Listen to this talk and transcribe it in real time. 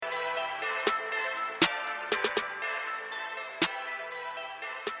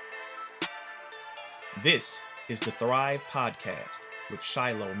This is the T.H.R.I.V.E. podcast with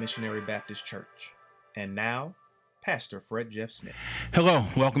Shiloh Missionary Baptist Church. And now, Pastor Fred Jeff Smith. Hello,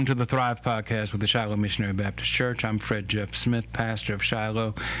 welcome to the T.H.R.I.V.E. podcast with the Shiloh Missionary Baptist Church. I'm Fred Jeff Smith, pastor of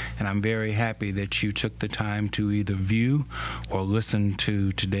Shiloh, and I'm very happy that you took the time to either view or listen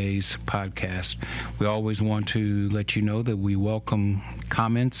to today's podcast. We always want to let you know that we welcome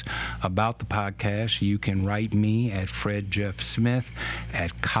comments about the podcast. You can write me at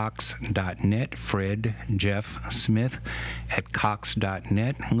fredjeffsmith@cox.net, Fred Jeff Smith at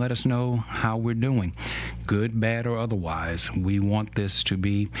cox.net, and let us know how we're doing, good, bad, or otherwise. We want this to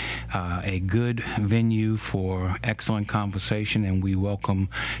be a good venue for excellent conversation, and we welcome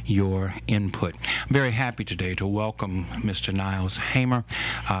your input. I'm very happy today to welcome Mr. Niles Haymer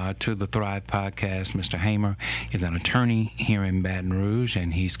to the T.H.R.I.V.E. podcast. Mr. Haymer is an attorney here in Baton Rouge,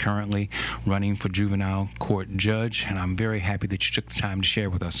 and he's currently running for juvenile court judge, and I'm very happy that you took the time to share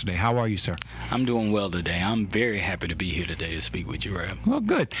with us today. How are you, sir? I'm doing well today. I'm very happy to be here today to speak with you, Rev. Well,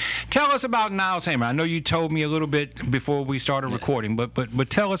 good. Tell us about Niles Haymer. I know you told me a little bit before we started recording, but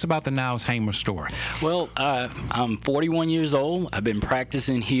tell us about the Niles Haymer story. Well, I'm 41 years old. I've been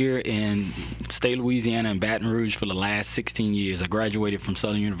practicing here in state of Louisiana in Baton Rouge for the last 16 years. I graduated from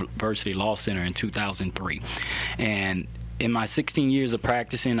Southern University Law Center in 2003. And in my 16 years of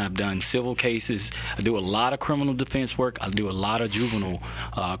practicing, I've done civil cases. I do a lot of criminal defense work. I do a lot of juvenile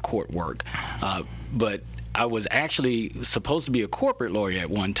court work. But I was actually supposed to be a corporate lawyer at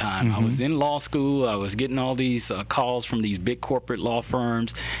one time. Mm-hmm. I was in law school. I was getting all these calls from these big corporate law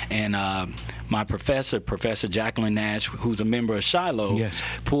firms, and my professor, Professor Jacqueline Nash, who's a member of Shiloh,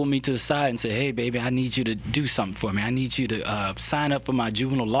 pulled me to the side and said, "Hey, baby, I need you to do something for me. I need you to sign up for my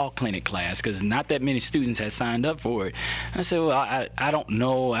juvenile law clinic class, because not that many students had signed up for it." I said, "Well, I don't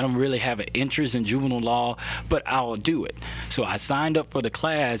know. I don't really have an interest in juvenile law, but I'll do it." So I signed up for the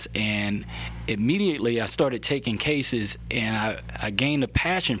class, and immediately I started taking cases, and I gained a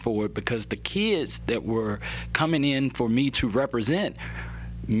passion for it because the kids that were coming in for me to represent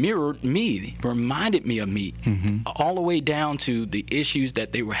mirrored me, reminded me of me, all the way down to the issues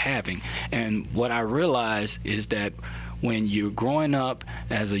that they were having. And what I realized is that when you're growing up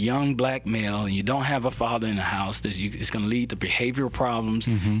as a young black male and you don't have a father in the house, it's going to lead to behavioral problems.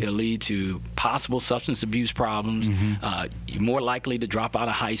 It'll lead to possible substance abuse problems. You're more likely to drop out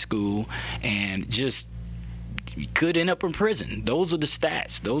of high school, and just you could end up in prison. Those are the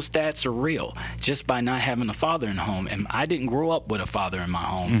stats. Those stats are real just by not having a father in the home. And I didn't grow up with a father in my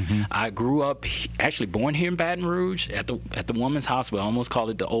home. I grew up actually born here in Baton Rouge at the Women's Hospital. I almost call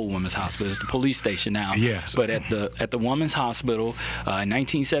it the old Women's Hospital. It's the police station now. Yes. But at the Women's Hospital in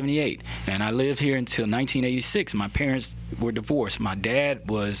 1978. And I lived here until 1986. My parents were divorced. My dad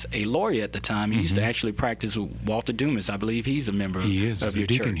was a lawyer at the time. He used to actually practice with Walter Dumas. I believe he's a member of your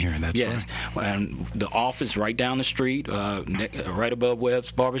deacon church. Here, that's right. And the office right down the street, right above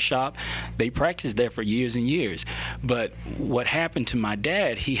Webb's Barbershop, they practiced there for years and years. But what happened to my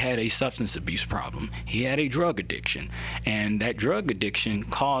dad, he had a substance abuse problem. He had a drug addiction. And that drug addiction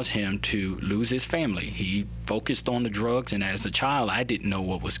caused him to lose his family. He focused on the drugs, and as a child, I didn't know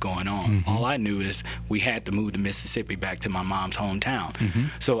what was going on. All I knew is we had to move to Mississippi, back to my mom's hometown.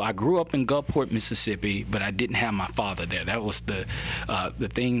 So I grew up in Gulfport, Mississippi, but I didn't have my father there. That was the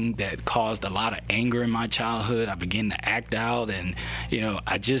thing that caused a lot of anger in my childhood. I began to act out, and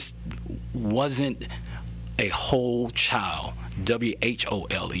I just wasn't a whole child,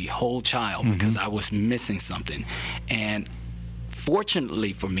 WHOLE, whole child, because I was missing something. And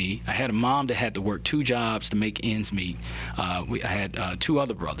fortunately for me, I had a mom that had to work 2 jobs to make ends meet. I had 2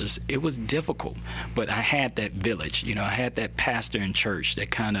 other brothers. It was difficult, but I had that village. I had that pastor in church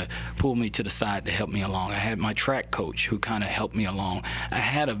that kind of pulled me to the side to help me along. I had my track coach who kind of helped me along. I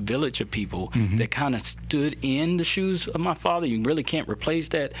had a village of people that kind of stood in the shoes of my father. You really can't replace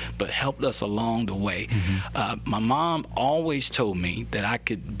that, but helped us along the way. My mom always told me that I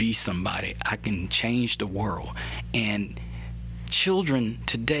could be somebody. I can change the world. And children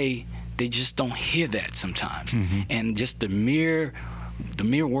today, they just don't hear that sometimes. And just the mere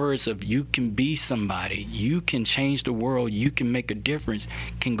words of "you can be somebody, you can change the world, you can make a difference"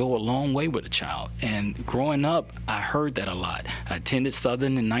 can go a long way with a child. And growing up, I heard that a lot. I attended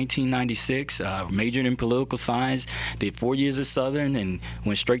Southern in 1996, majored in political science, did 4 years at Southern, and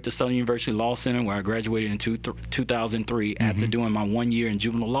went straight to Southern University Law Center, where I graduated in 2003 after doing my 1 year in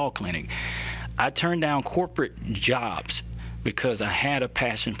juvenile law clinic. I turned down corporate jobs because I had a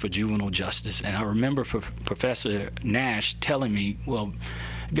passion for juvenile justice. And I remember Professor Nash telling me, "Well,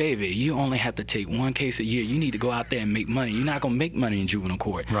 baby, you only have to take 1 case a year. You need to go out there and make money. You're not going to make money in juvenile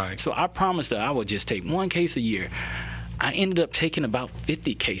court." Right. So I promised that I would just take 1 case a year. I ended up taking about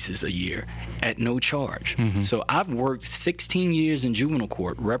 50 cases a year at no charge. So I've worked 16 years in juvenile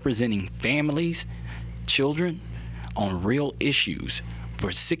court representing families, children, on real issues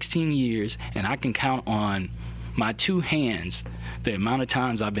for 16 years, and I can count on my two hands the amount of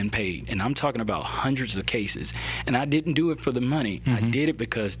times I've been paid, and I'm talking about hundreds of cases. And I didn't do it for the money. I did it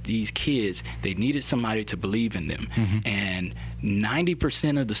because these kids, they needed somebody to believe in them. And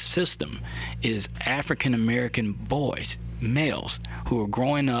 90% of the system is African American boys, males, who are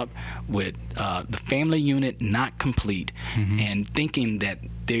growing up with the family unit not complete and thinking that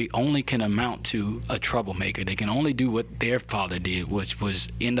they only can amount to a troublemaker. They can only do what their father did, which was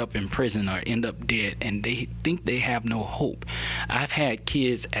end up in prison or end up dead, and they think they have no hope. I've had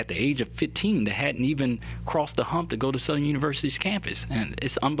kids at the age of 15 that hadn't even crossed the hump to go to Southern University's campus, and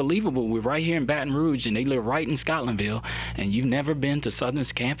it's unbelievable. We're right here in Baton Rouge, and they live right in Scotlandville, and you've never been to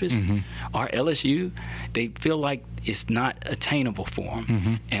Southern's campus or LSU. They feel like it's not attainable for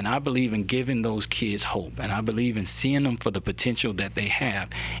them. And I believe in giving those kids hope, and I believe in seeing them for the potential that they have.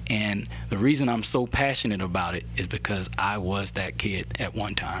 And the reason I'm so passionate about it is because I was that kid at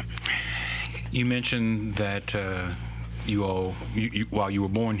one time. You mentioned that while you were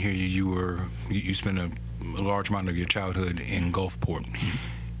born here, you spent a large amount of your childhood in Gulfport.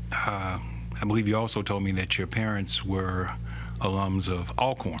 I believe you also told me that your parents were alums of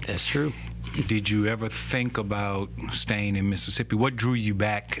Alcorn. That's true. Did you ever think about staying in Mississippi? What drew you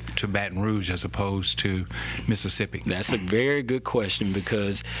back to Baton Rouge as opposed to Mississippi? That's a very good question,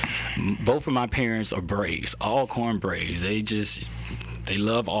 because both of my parents are Braves, Alcorn Braves. They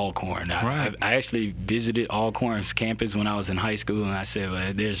love Alcorn. Right. I actually visited Alcorn's campus when I was in high school, and I said,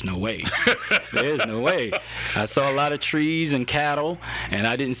 well, there's no way. There's no way. I saw a lot of trees and cattle, and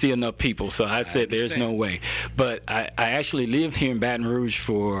I didn't see enough people, so I said, there's no way. But I actually lived here in Baton Rouge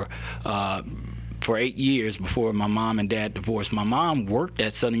for 8 years before my mom and dad divorced. My mom worked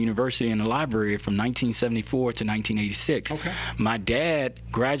at Southern University in the library from 1974 to 1986. Okay. My dad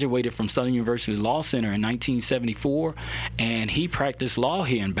graduated from Southern University Law Center in 1974, and he practiced law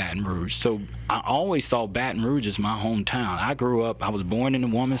here in Baton Rouge. So I always saw Baton Rouge as my hometown. I was born in the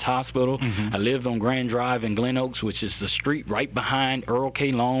Women's Hospital. I lived on Grand Drive in Glen Oaks, which is the street right behind Earl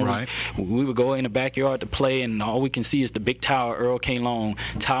K. Long. Right. We would go in the backyard to play, and all we can see is the big tower, Earl K. Long,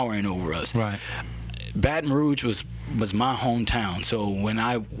 towering over us. Right. Baton Rouge was my hometown. So when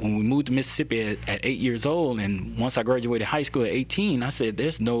we moved to Mississippi at 8 years old, and once I graduated high school at 18, I said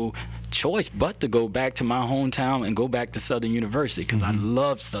there's no choice but to go back to my hometown and go back to Southern University, because I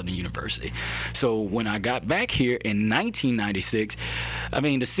loved Southern University. So when I got back here in 1996, I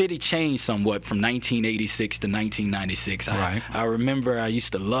mean, the city changed somewhat from 1986 to 1996. Right. I remember I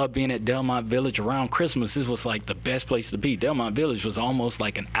used to love being at Delmont Village around Christmas. This was like the best place to be. Delmont Village was almost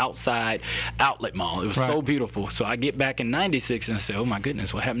like an outside outlet mall. It was so beautiful. So I get back in 96 and I say, oh my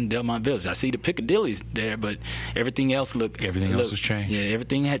goodness, what happened to Delmont Village? I see the Piccadilly's there, but everything else has changed. Yeah,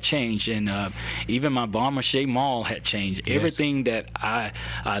 everything had changed. And even my Bon Marché Mall had changed. Yes. Everything that I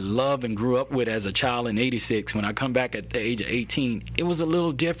love and grew up with as a child in 86, when I come back at the age of 18, it was a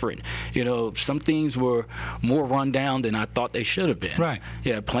little different. You know, some things were more run down than I thought they should have been. Right.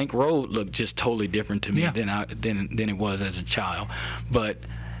 Yeah, Plank Road looked just totally different to me than it was as a child. But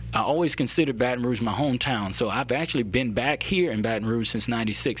I always considered Baton Rouge my hometown, so I've actually been back here in Baton Rouge since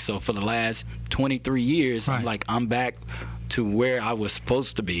 96. So for the last 23 years, I'm back to where I was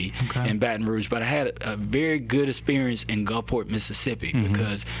supposed to be in Baton Rouge. But I had a very good experience in Gulfport, Mississippi,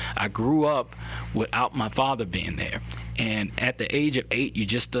 because I grew up without my father being there. And at the age of 8, you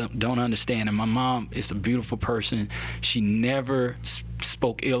just don't understand. And my mom is a beautiful person. She never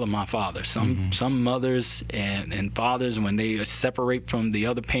spoke ill of my father. Some mothers and fathers, when they separate from the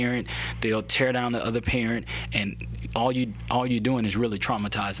other parent, they'll tear down the other parent, and all you're doing is really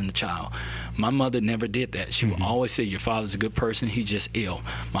traumatizing the child. My mother never did that. She would always say, your father's a good person, he's just ill.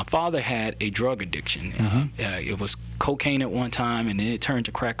 My father had a drug addiction. It was cocaine at one time, and then it turned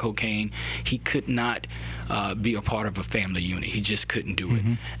to crack cocaine. He could not be a part of a family unit. He just couldn't do it.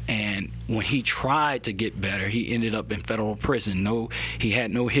 And when he tried to get better, he ended up in federal prison. He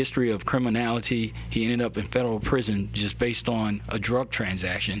had no history of criminality. He ended up in federal prison just based on a drug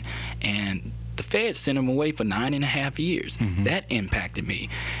transaction. And the feds sent him away for 9.5 years. That impacted me.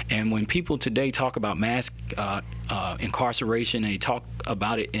 And when people today talk about mass incarceration, and they talk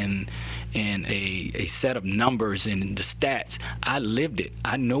about it in a set of numbers and the stats. I lived it.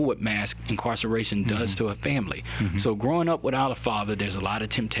 I know what mass incarceration does to a family. So growing up without a father, there's a lot of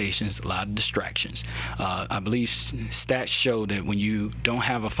temptations, a lot of distractions. I believe stats show that when you don't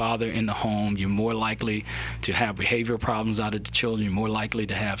have a father in the home, you're more likely to have behavioral problems out of the children. You're more likely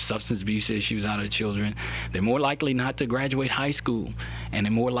to have substance abuse issues out of the children. They're more likely not to graduate high school, and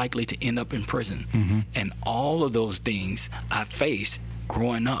they're more likely to end up in prison. And all of those things I faced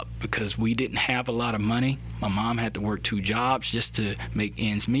growing up because we didn't have a lot of money. My mom had to work 2 jobs just to make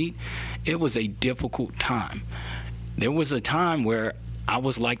ends meet. It was a difficult time. There was a time where I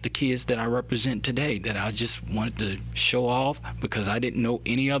was like the kids that I represent today, that I just wanted to show off because I didn't know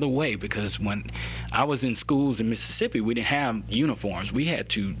any other way. Because when I was in schools in Mississippi, we didn't have uniforms. We had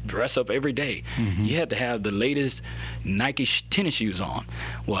to dress up every day. You had to have the latest Nike tennis shoes on.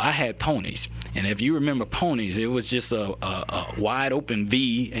 Well, I had ponies. And if you remember ponies, it was just a wide open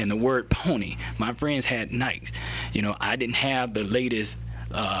V and the word pony. My friends had Nikes. You know, I didn't have the latest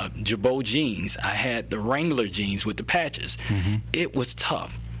Jabot jeans. I had the Wrangler jeans with the patches. It was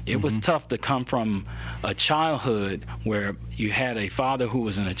tough. It was tough to come from a childhood where you had a father who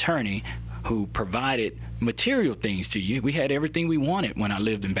was an attorney who provided material things to you. We had everything we wanted when I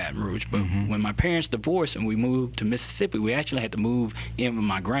lived in Baton Rouge. But when my parents divorced and we moved to Mississippi, we actually had to move in with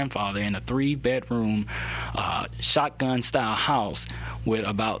my grandfather in a 3-bedroom shotgun-style house with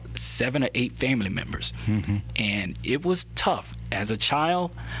about 7 or 8 family members. And it was tough. As a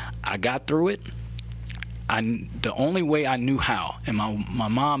child, I got through it. The only way I knew how, and my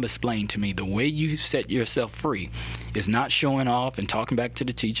mom explained to me, the way you set yourself free is not showing off and talking back to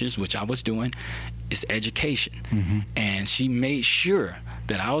the teachers, which I was doing. It's education. And she made sure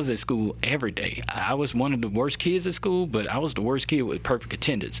that I was at school every day. I was one of the worst kids at school, but I was the worst kid with perfect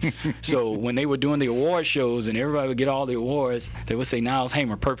attendance. So when they were doing the award shows and everybody would get all the awards, they would say, Niles,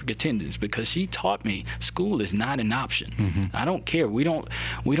 Haymer, perfect attendance, because she taught me school is not an option. I don't care. We don't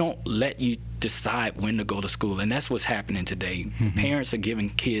let you decide when to go to school, and that's what's happening today. Parents are giving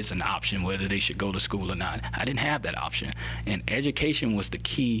kids an option whether they should go to school or not. I didn't have that option, and education was the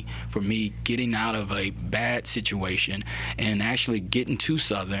key for me getting out of a bad situation and actually getting to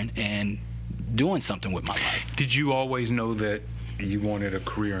Southern and doing something with my life. Did you always know that you wanted a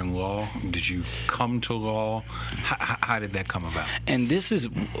career in law? Did you come to law? How did that come about? And this is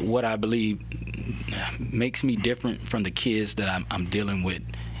what I believe makes me different from the kids that I'm dealing with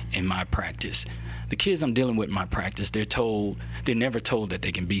in my practice. The kids I'm dealing with in my practice, they're never told that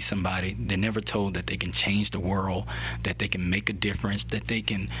they can be somebody. They're never told that they can change the world, that they can make a difference, that they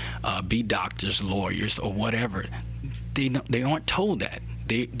can be doctors, lawyers, or whatever. They aren't told that.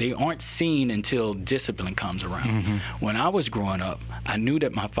 They aren't seen until discipline comes around. When I was growing up, I knew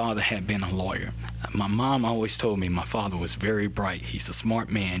that my father had been a lawyer. My mom always told me my father was very bright. He's a smart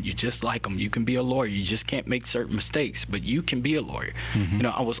man. You're just like him. You can be a lawyer. You just can't make certain mistakes, but you can be a lawyer. You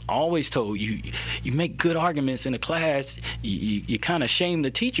know, I was always told you make good arguments in a class. You kind of shame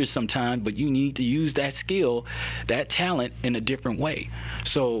the teachers sometimes, but you need to use that skill, that talent in a different way.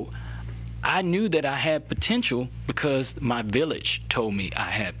 So I knew that I had potential because my village told me I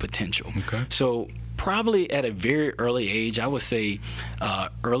had potential. So probably at a very early age, I would say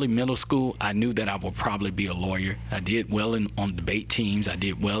early middle school, I knew that I would probably be a lawyer. I did well on debate teams. I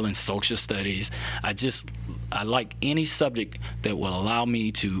did well in social studies. I like any subject that will allow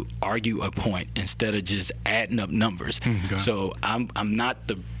me to argue a point instead of just adding up numbers. So I'm not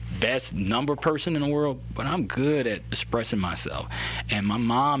the best number person in the world, but I'm good at expressing myself. And my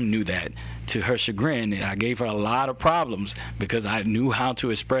mom knew that. To her chagrin, I gave her a lot of problems because I knew how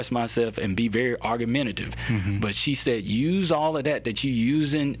to express myself and be very argumentative. But she said, use all of that you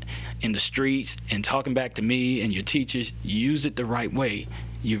using in the streets and talking back to me and your teachers, use it the right way.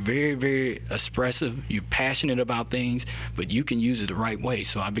 You're very, very expressive. You're passionate about things, but you can use it the right way.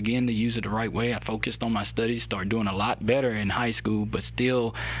 So I began to use it the right way. I focused on my studies, started doing a lot better in high school, but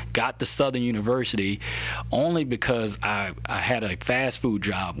still got to Southern University only because I had a fast food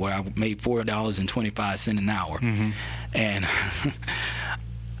job where I made $4.25 an hour. And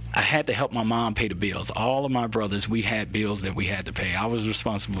I had to help my mom pay the bills. All of my brothers, we had bills that we had to pay. I was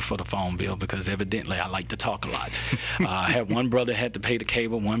responsible for the phone bill because evidently I like to talk a lot. I had one brother had to pay the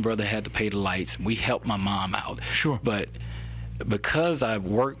cable, one brother had to pay the lights. We helped my mom out. But because I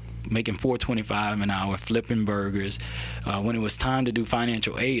worked making $4.25 an hour, flipping burgers, when it was time to do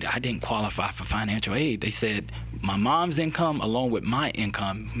financial aid, I didn't qualify for financial aid. They said my mom's income along with my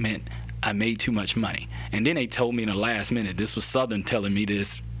income meant I made too much money. And then they told me in the last minute, this was Southern telling me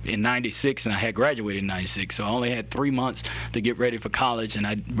this in 96, and I had graduated in 96, so I only had 3 months to get ready for college, and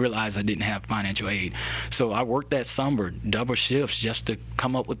I realized I didn't have financial aid. So I worked that summer, double shifts, just to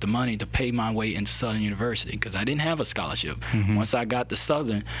come up with the money to pay my way into Southern University, because I didn't have a scholarship. Once I got to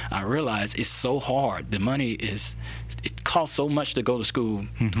Southern, I realized it's so hard. The money it costs so much to go to school.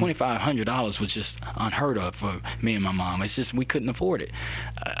 $2,500 was just unheard of for me and my mom. It's just, we couldn't afford it.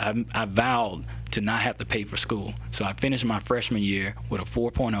 I vowed to not have to pay for school. So I finished my freshman year with a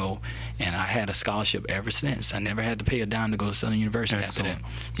 4.0, and I had a scholarship ever since. I never had to pay a dime to go to Southern University after that.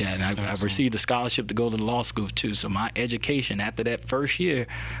 Yeah, and I've received a scholarship to go to the law school too. So my education after that first year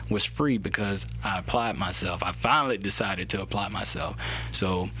was free because I applied myself. I finally decided to apply myself.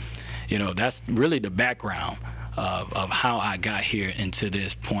 So, that's really the background of how I got here into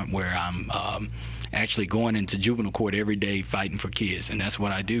this point where I'm actually going into juvenile court every day fighting for kids, and that's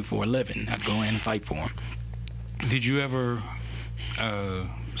what I do for a living. I go in and fight for them. Did you ever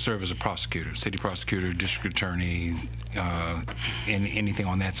serve as a prosecutor, city prosecutor, district attorney, anything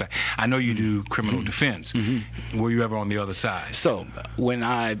on that side? I know you do criminal defense. Were you ever on the other side? So when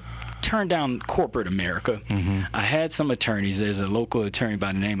I turned down corporate America, I had some attorneys. There's a local attorney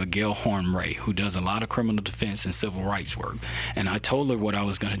by the name of Gail Horn-Ray who does a lot of criminal defense and civil rights work. And I told her what I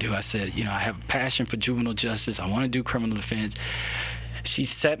was going to do. I said, I have a passion for juvenile justice. I want to do criminal defense. She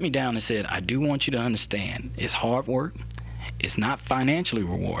sat me down and said, I do want you to understand it's hard work. It's not financially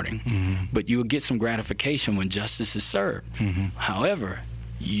rewarding, but you'll get some gratification when justice is served. However,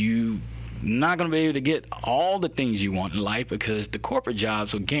 you're not going to be able to get all the things you want in life because the corporate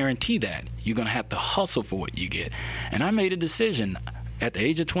jobs will guarantee that. You're going to have to hustle for what you get. And I made a decision at the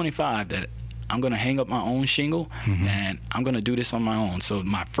age of 25 that I'm going to hang up my own shingle, and I'm going to do this on my own. So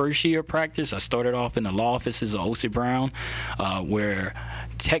my first year of practice, I started off in the law offices of O.C. Brown, where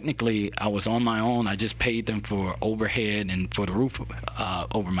technically I was on my own. I just paid them for overhead and for the roof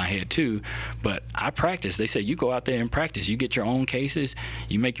over my head too. But I practiced. They said, you go out there and practice. You get your own cases.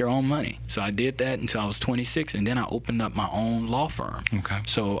 You make your own money. So I did that until I was 26, and then I opened up my own law firm. Okay.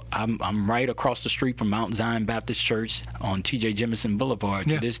 So I'm right across the street from Mount Zion Baptist Church on T.J. Jemison Boulevard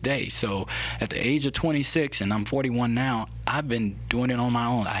to this day. So at the age of 26, and I'm 41 now, I've been doing it on my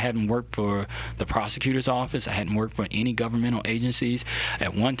own. I hadn't worked for the prosecutor's office. I hadn't worked for any governmental agencies.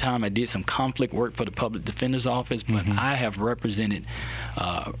 At one time, I did some conflict work for the public defender's office, but I have represented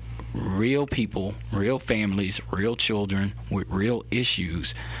real people, real families, real children with real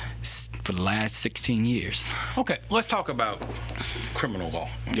issues for the last 16 years. Okay, let's talk about criminal law.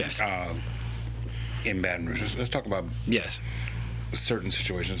 Yes. In Baton Rouge. Let's talk about certain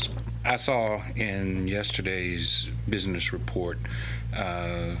situations. I saw in yesterday's business report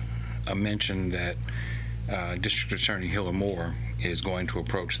a mention that District Attorney Hiller Moore is going to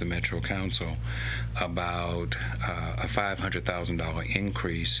approach the Metro Council about a $500,000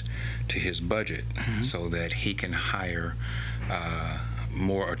 increase to his budget so that he can hire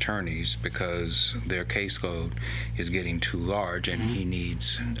more attorneys because their caseload is getting too large, and he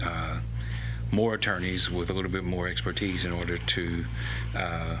needs more attorneys with a little bit more expertise in order to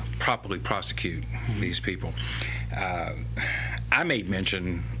properly prosecute these people. I made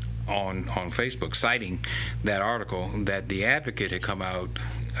mention on Facebook, citing that article, that the Advocate had come out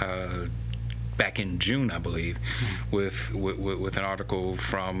back in June, I believe, with an article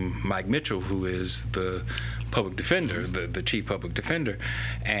from Mike Mitchell, who is the public defender, the chief public defender,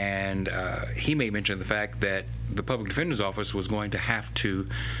 and he made mention of the fact that the public defender's office was going to have to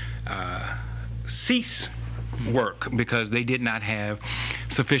cease work because they did not have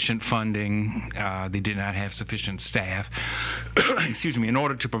sufficient funding, they did not have sufficient staff, excuse me, in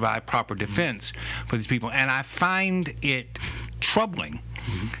order to provide proper defense for these people. And I find it troubling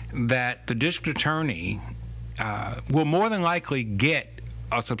that the district attorney will more than likely get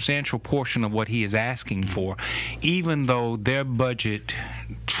a substantial portion of what he is asking for, even though their budget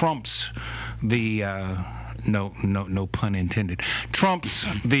trumps the no pun intended, trumps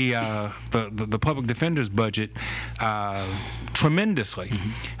the public defender's budget tremendously.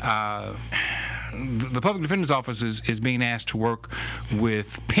 The public defender's office is being asked to work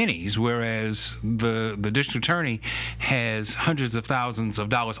with pennies, whereas the district attorney has hundreds of thousands of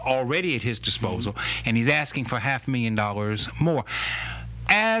dollars already at his disposal, and he's asking for $500,000 more.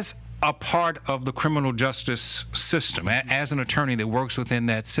 As a part of the criminal justice system, as an attorney that works within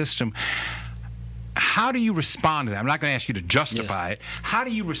that system, How do you respond to that? I'm not going to ask you to justify it. How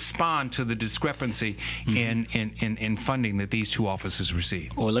do you respond to the discrepancy in funding that these two offices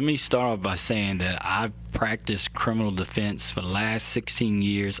receive? Well, let me start off by saying that I've practiced criminal defense for the last 16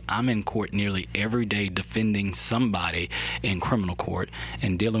 years. I'm in court nearly every day defending somebody in criminal court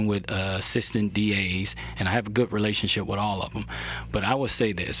and dealing with assistant DAs, and I have a good relationship with all of them. But I will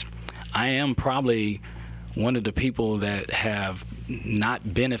say this. I am probably one of the people that have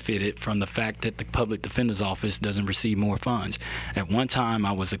not benefited from the fact that the Public Defender's Office doesn't receive more funds. At one time,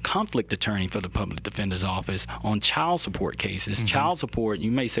 I was a conflict attorney for the Public Defender's Office on child support cases. Mm-hmm. Child support,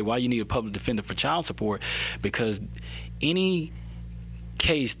 you may say, why you need a public defender for child support? Because any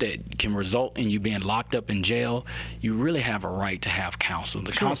case that can result in you being locked up in jail, you really have a right to have counsel.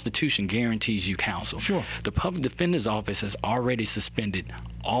 The Constitution guarantees you counsel. Sure. The Public Defender's Office has already suspended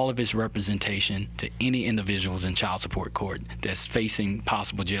all of its representation to any individuals in child support court that's facing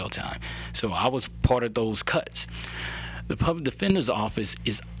possible jail time. So I was part of those cuts. The Public Defender's Office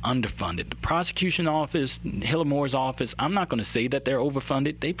is underfunded. The prosecution office, Hillamore's office, I'm not going to say that they're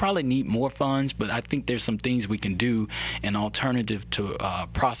overfunded. They probably need more funds, but I think there's some things we can do in alternative to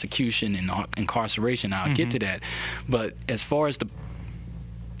prosecution and incarceration. I'll get to that. But as far as the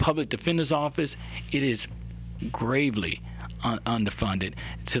Public Defender's Office, it is gravely underfunded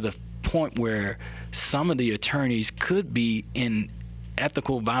to the point where some of the attorneys could be in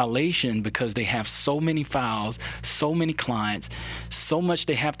ethical violation because they have so many files, so many clients, so much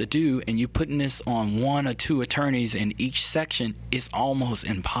they have to do, and you putting this on one or two attorneys in each section is almost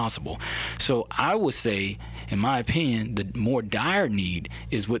impossible. So I would say, in my opinion, the more dire need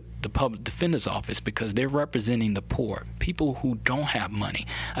is with the Public Defender's Office because they're representing the poor, people who don't have money.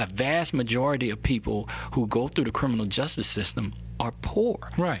 A vast majority of people who go through the criminal justice system are poor.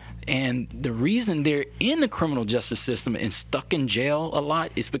 Right. And the reason they're in the criminal justice system and stuck in jail a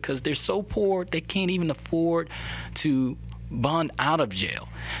lot is because they're so poor they can't even afford to bond out of jail.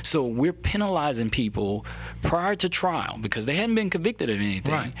 So we're penalizing people prior to trial because they hadn't been convicted of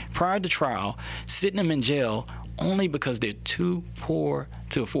anything. Right. Prior to trial, sitting them in jail only because they're too poor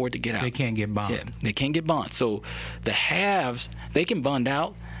to afford to get out. They can't get bond. Yeah, they can't get bond. So the haves, they can bond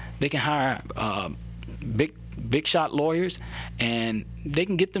out. They can hire big shot lawyers, and they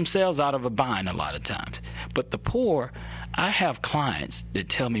can get themselves out of a bind a lot of times. But the poor, I have clients that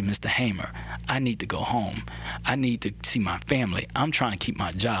tell me, Mr. Haymer, I need to go home. I need to see my family. I'm trying to keep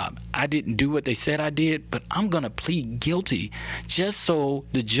my job. I didn't do what they said I did, but I'm going to plead guilty just so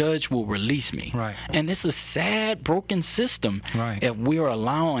the judge will release me. Right. And it's a sad, broken system if we're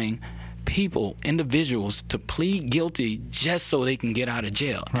allowing people, individuals, to plead guilty just so they can get out of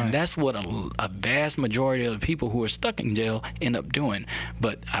jail. Right. And that's what a vast majority of the people who are stuck in jail end up doing.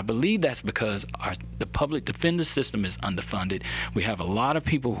 But I believe that's because the public defender system is underfunded. We have a lot of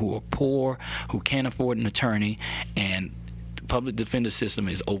people who are poor, who can't afford an attorney, and the public defender system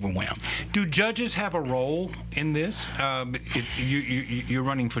is overwhelmed. Do judges have a role in this? You're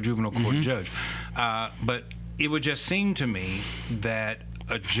running for juvenile court judge. But it would just seem to me that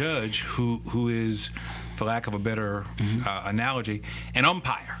a judge who is, for lack of a better analogy, an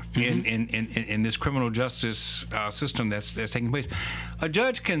umpire in this criminal justice system that's taking place. A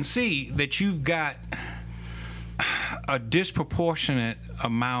judge can see that you've got a disproportionate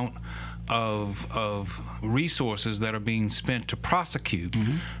amount of resources that are being spent to prosecute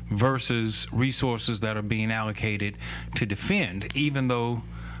versus resources that are being allocated to defend, even though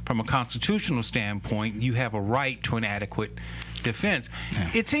from a constitutional standpoint you have a right to an adequate defense.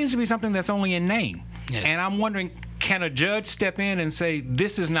 It seems to be something that's only in name. Yes. And I'm wondering, can a judge step in and say,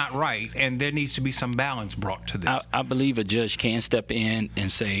 this is not right, and there needs to be some balance brought to this? I believe a judge can step in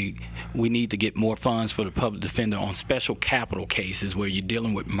and say, we need to get more funds for the public defender on special capital cases where you're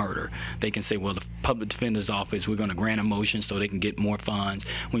dealing with murder. They can say, well, the public defender's office, we're going to grant a motion so they can get more funds.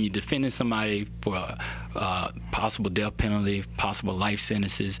 When you're defending somebody for a possible death penalty, possible life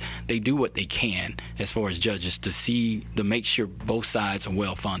sentences, they do what they can as far as judges to make sure both sides are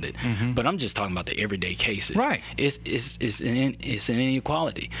well funded. But I'm just talking about the everyday cases. Right. It's an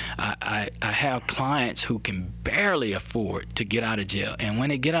inequality. I have clients who can barely afford to get out of jail, and when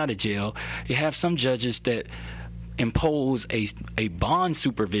they get out of jail, you have some judges that impose a bond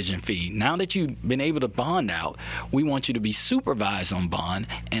supervision fee. Now that you've been able to bond out, we want you to be supervised on bond,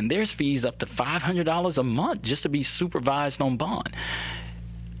 and there's fees up to $500 a month just to be supervised on bond.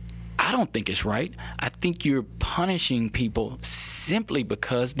 I don't think it's right. I think you're punishing people simply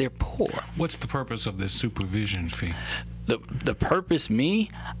because they're poor. What's the purpose of this supervision fee? The purpose,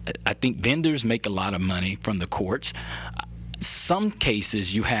 I think vendors make a lot of money from the courts. some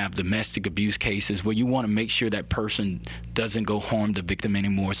cases you have domestic abuse cases where you want to make sure that person doesn't go harm the victim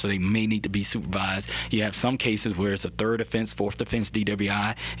anymore, so they may need to be supervised. You have some cases where it's a third offense, fourth offense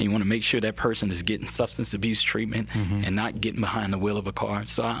DWI, and you want to make sure that person is getting substance abuse treatment and not getting behind the wheel of a car.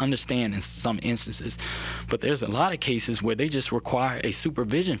 So I understand in some instances, but there's a lot of cases where they just require a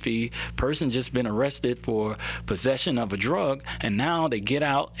supervision fee. Person just been arrested for possession of a drug, and now they get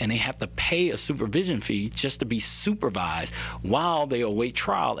out and they have to pay a supervision fee just to be supervised while they await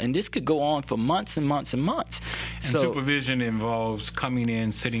trial. And this could go on for months and months and months. And supervision involves coming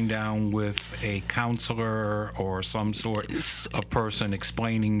in, sitting down with a counselor or some sort of person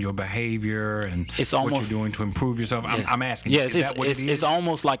explaining your behavior and what you're doing to improve yourself. I'm asking. Yes, it's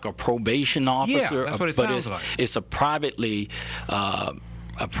almost like a probation officer. Yeah, that's what it sounds like. It's a private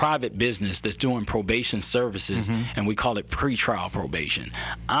business that's doing probation services, and we call it pretrial probation.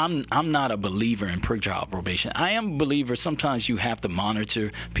 I'm not a believer in pretrial probation. I am a believer sometimes you have to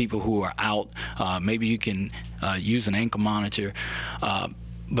monitor people who are out. Maybe you can use an ankle monitor,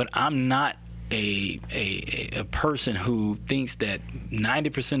 but I'm not a person who thinks that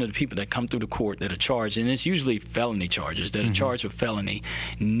 90% of the people that come through the court that are charged, and it's usually felony charges, that are charged with felony,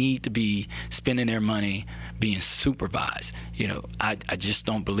 need to be spending their money being supervised. I just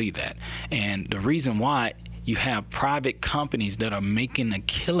don't believe that. And the reason why, you have private companies that are making a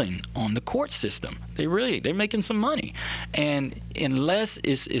killing on the court system. They're making some money. And unless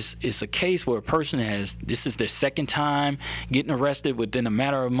it's a case where a person this is their second time getting arrested within a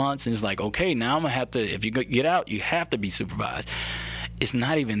matter of months, and it's like, okay, now I'm going to have to, if you get out, you have to be supervised. It's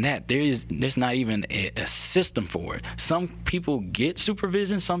not even that. There's not even a system for it. Some people get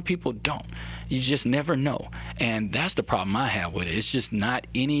supervision, some people don't. You just never know. And that's the problem I have with it. It's just not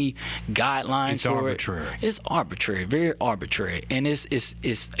any guidelines for it. It's arbitrary. It's arbitrary, very arbitrary. And it's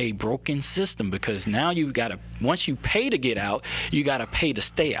a broken system, because now once you pay to get out, you got to pay to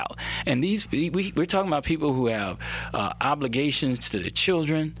stay out. And we're talking about people who have obligations to their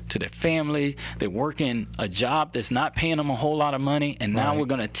children, to their family. They're working a job that's not paying them a whole lot of money, and now we're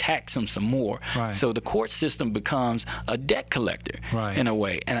going to tax them some more. Right. So the court system becomes a debt collector in a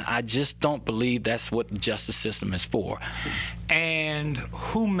way. And I just don't believe that's what the justice system is for. And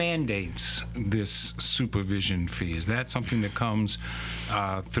who mandates this supervision fee? Is that something that comes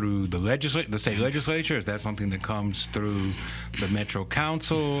through the state legislature? Is that something that comes through the Metro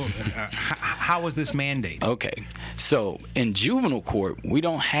Council? How is this mandated? Okay. So in juvenile court, we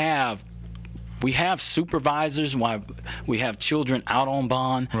have supervisors while we have children out on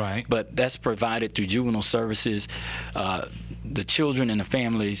bond, but that's provided through juvenile services. The children and the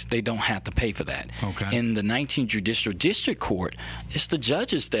families, they don't have to pay for that. Okay. In the 19th Judicial District Court, it's the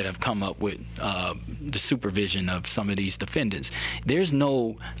judges that have come up with the supervision of some of these defendants. There's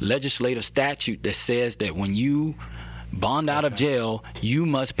no legislative statute that says that when you bond out of jail, you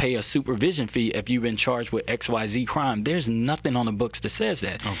must pay a supervision fee if you've been charged with XYZ crime. There's nothing on the books that says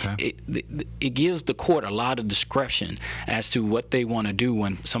that. Okay. It gives the court a lot of discretion as to what they want to do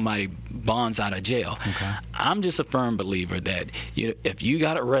when somebody bonds out of jail. Okay. I'm just a firm believer that if you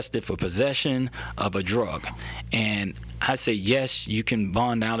got arrested for possession of a drug, and I say, yes, you can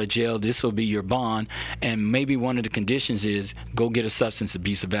bond out of jail. This will be your bond. And maybe one of the conditions is go get a substance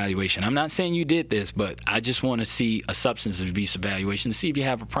abuse evaluation. I'm not saying you did this, but I just want to see a substance abuse evaluation to see if you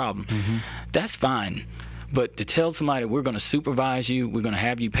have a problem. That's fine. But to tell somebody we're going to supervise you, we're going to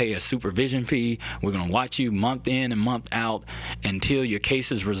have you pay a supervision fee, we're going to watch you month in and month out until your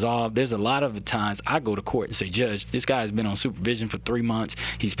case is resolved. There's a lot of times I go to court and say, Judge, this guy has been on supervision for 3 months.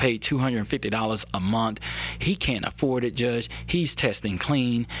 He's paid $250 a month. He can't afford it, Judge. He's testing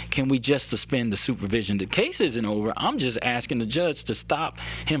clean. Can we just suspend the supervision? The case isn't over. I'm just asking the judge to stop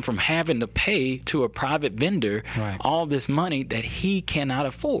him from having to pay to a private vendor all this money that he cannot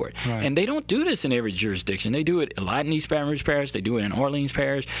afford. And they don't do this in every jurisdiction. They do it a lot in East Baton Rouge Parish. They do it in Orleans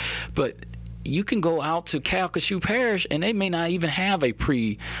Parish. But you can go out to Calcasieu Parish, and they may not even have a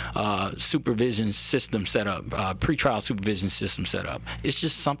supervision system set up, pretrial supervision system set up. It's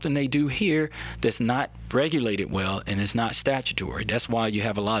just something they do here that's not regulated well, and it's not statutory. That's why you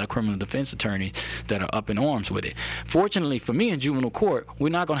have a lot of criminal defense attorneys that are up in arms with it. Fortunately for me in juvenile court, we're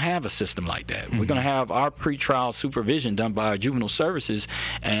not going to have a system like that. We're going to have our pretrial supervision done by our juvenile services,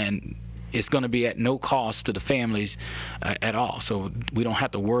 and it's going to be at no cost to the families at all. So we don't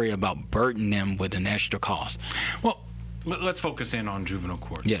have to worry about burdening them with an extra cost. Well, let's focus in on juvenile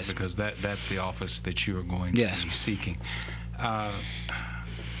court. Yes. Because that's the office that you are going to be seeking.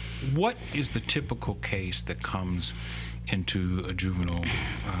 What is the typical case that comes into a juvenile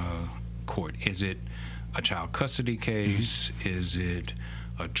court? Is it a child custody case? Is it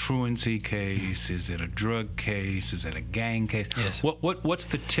a truancy case? Is it a drug case? Is it a gang case? Yes. What's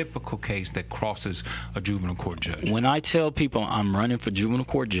the typical case that crosses a juvenile court judge? When I tell people I'm running for juvenile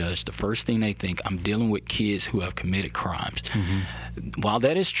court judge, the first thing they think, I'm dealing with kids who have committed crimes. While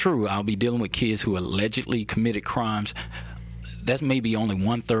that is true, I'll be dealing with kids who allegedly committed crimes. That's maybe only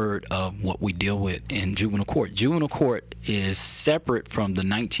 1/3 of what we deal with in juvenile court. Juvenile court is separate from the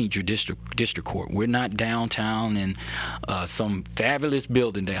 19th District Court. We're not downtown in some fabulous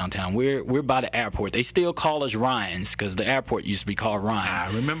building downtown. We're by the airport. They still call us Ryan's because the airport used to be called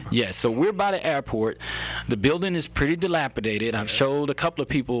Ryan's. I remember. Yeah, so we're by the airport. The building is pretty dilapidated. I've showed a couple of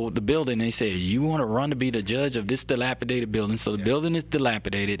people the building. They say, you want to run to be the judge of this dilapidated building. So the building is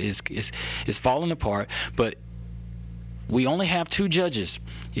dilapidated. It's falling apart. But we only have 2 judges,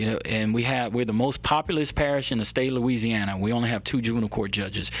 and we're the most populous parish in the state of Louisiana. We only have 2 juvenile court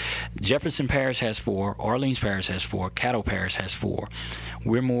judges. Jefferson Parish has 4, Orleans Parish has 4, Caddo Parish has 4.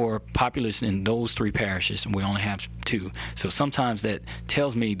 We're more populous in those 3 parishes, and we only have 2. So sometimes that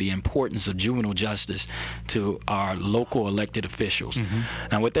tells me the importance of juvenile justice to our local elected officials.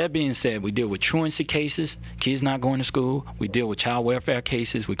 Now, with that being said, we deal with truancy cases, kids not going to school. We deal with child welfare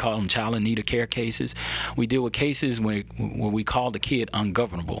cases. We call them child in need of care cases. We deal with cases where we call the kid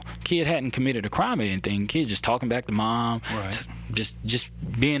ungovernable. Kid hadn't committed a crime or anything. Kid just talking back to mom, Right. just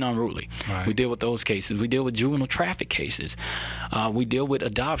being unruly. Right. We deal with those cases. We deal with juvenile traffic cases. We deal with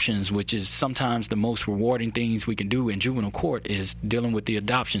adoptions, which is sometimes the most rewarding things we can do in juvenile court is dealing with the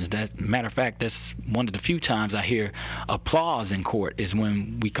adoptions. Matter of fact, that's one of the few times I hear applause in court is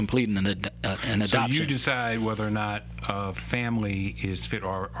when we complete an adoption. So you decide whether or not a family is fit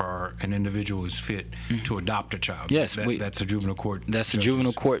or an individual is fit to adopt a child. Yes, that's a juvenile court. That's a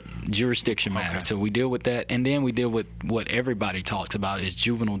juvenile court jurisdiction matter. Okay. So we deal with that, and then we deal with what everybody talks about is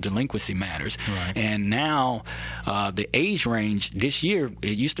juvenile delinquency matters. Right. And now the age range this year,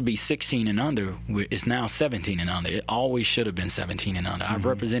 it used to be 16 and under. It's now 17 and under. It always should have been 17 and under. I've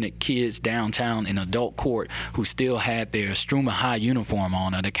represented kids downtown in adult court who still had their Struma High uniform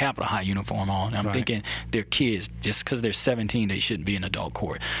on or the Capitol High uniform on. I'm thinking they're kids. Just because they're 17, they shouldn't be in adult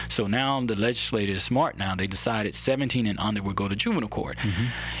court. So now the legislature is smart now. They decided 17 and under will go to juvenile court.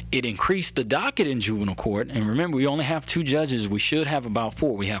 It increased the docket in juvenile court. And remember, we only have 2 judges. We should have about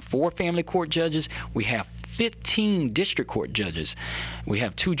 4. We have 4 family court judges. We have 15 district court judges. We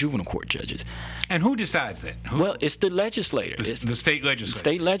have 2 juvenile court judges. And who decides that? Well, it's the legislator. The state legislature. The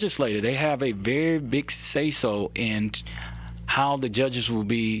state legislator. They have a very big say-so in how the judges will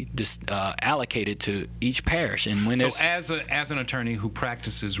be allocated to each parish. And when so as an attorney who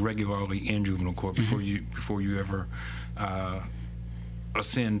practices regularly in juvenile court before you ever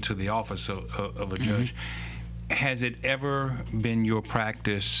ascend to the office of a judge, has it ever been your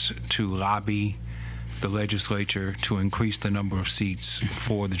practice to lobby the legislature to increase the number of seats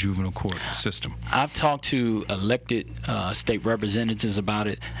for the juvenile court system? I've talked to elected state representatives about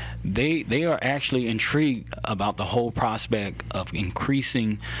it. They are actually intrigued about the whole prospect of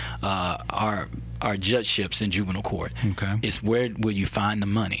increasing our judgeships in juvenile court. Okay. It's where will you find the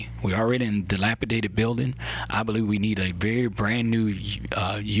money? We're already in a dilapidated building. I believe we need a very brand new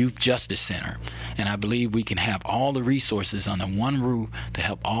youth justice center. And I believe we can have all the resources under one roof to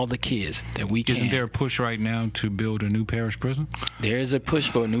help all the kids that we can. Isn't there a push right now to build a new parish prison? There is a push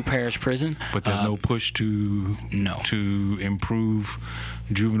for a new parish prison. But there's no push to improve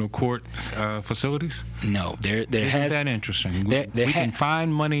juvenile court facilities? No. Isn't that interesting? We can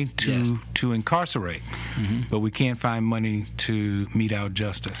find money to incarcerate, but we can't find money to mete out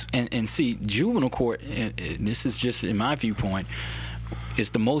justice. And see, juvenile court, and this is just in my viewpoint, is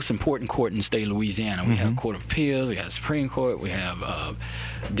the most important court in the state of Louisiana. We have Court of Appeals, we have Supreme Court, we have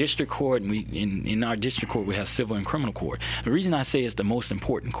District Court, and in our District Court we have Civil and Criminal Court. The reason I say it's the most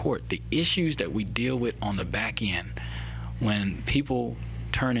important court, the issues that we deal with on the back end, when people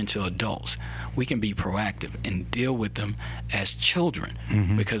turn into adults, we can be proactive and deal with them as children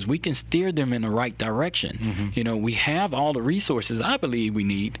because we can steer them in the right direction. You know, we have all the resources I believe we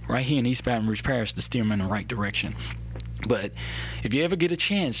need right here in East Baton Rouge Parish to steer them in the right direction. But if you ever get a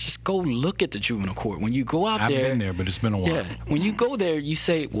chance, just go look at the juvenile court. When you go out there... I've been there, but it's been a while. Yeah. When you go there, you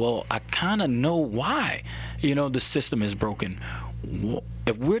say, well, I kind of know why, the system is broken.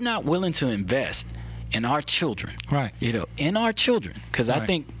 If we're not willing to invest in our children, right? In our children, because I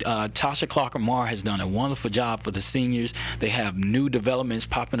think Tasha Clark-Amar has done a wonderful job for the seniors. They have new developments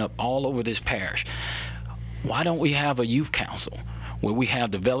popping up all over this parish. Why don't we have a youth council where we have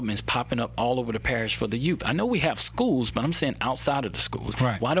developments popping up all over the parish for the youth? I know we have schools, but I'm saying outside of the schools.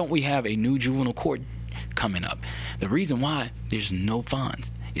 Right. Why don't we have a new juvenile court coming up? The reason why, there's no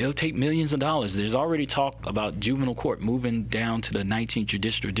funds. It'll take millions of dollars. There's already talk about juvenile court moving down to the 19th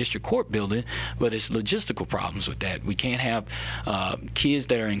Judicial District Court building, but it's logistical problems with that. We can't have kids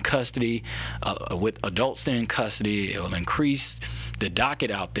that are in custody with adults that are in custody. It will increase the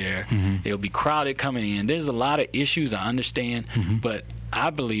docket out there. It'll be crowded coming in. There's a lot of issues, I understand, but I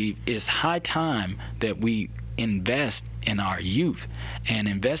believe it's high time that we invest in our youth. And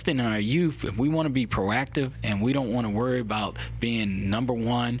investing in our youth, if we want to be proactive and we don't want to worry about being number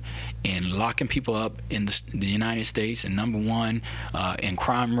one in locking people up in the United States and number one in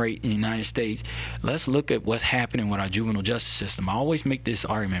crime rate in the United States, let's look at what's happening with our juvenile justice system. I always make this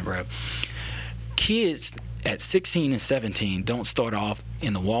argument, Rev. Kids at 16 and 17 don't start off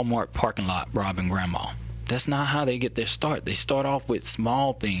in the Walmart parking lot robbing grandma. That's not how they get their start. They start off with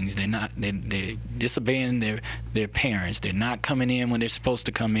small things. They're disobeying their parents. They're not coming in when they're supposed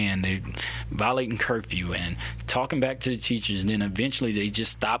to come in. They're violating curfew and talking back to the teachers. And then eventually they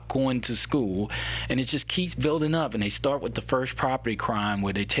just stop going to school, and it just keeps building up. And they start with the first property crime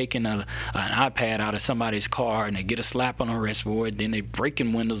where they're taking an iPad out of somebody's car and they get a slap on the wrist for it. Then they break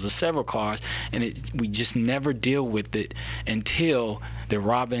in windows of several cars, and we just never deal with it until they're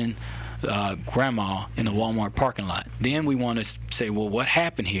robbing grandma in the Walmart parking lot. Then we want to say, well, what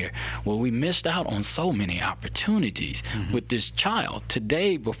happened here? Well, we missed out on so many opportunities with this child.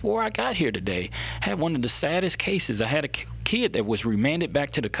 Today, before I got here today, I had one of the saddest cases. I had a kid that was remanded back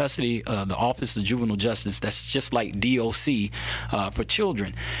to the custody of the Office of Juvenile Justice. That's just like DOC for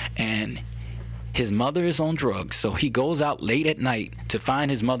children. And his mother is on drugs, so he goes out late at night to find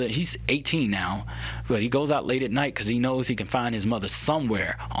his mother. He's 18 now, but he goes out late at night because he knows he can find his mother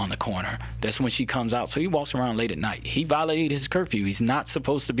somewhere on the corner. That's when she comes out, so he walks around late at night. He violated his curfew. He's not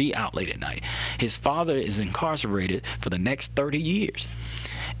supposed to be out late at night. His father is incarcerated for the next 30 years.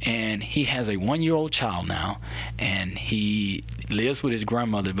 And he has a 1-year-old child now, and he lives with his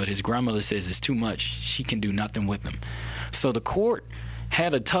grandmother, but his grandmother says it's too much. She can do nothing with him. So the court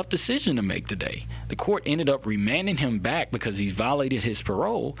had a tough decision to make today. The court ended up remanding him back because he's violated his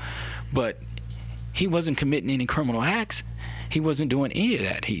parole, but he wasn't committing any criminal acts. He wasn't doing any of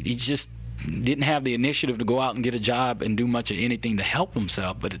that. He just didn't have the initiative to go out and get a job and do much of anything to help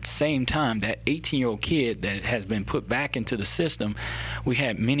himself. But at the same time, that 18-year-old kid that has been put back into the system, we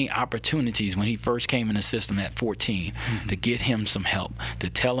had many opportunities when he first came in the system at 14 to get him some help,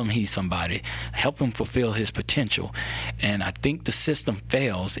 to tell him he's somebody, help him fulfill his potential. And I think the system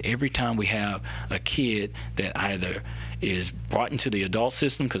fails every time we have a kid that either is brought into the adult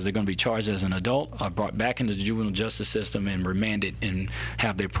system because they're going to be charged as an adult, or brought back into the juvenile justice system and remanded and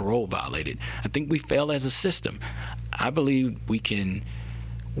have their parole violated. I think we fail as a system. I believe we can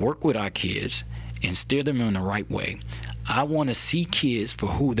work with our kids and steer them in the right way. I want to see kids for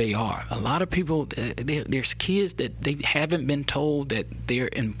who they are. A lot of people, there's kids that they haven't been told that they're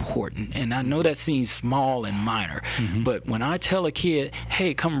important. And I know that seems small and minor, but when I tell a kid,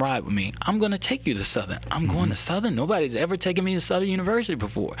 hey, come ride with me, I'm going to take you to Southern. I'm going to Southern. Nobody's ever taken me to Southern University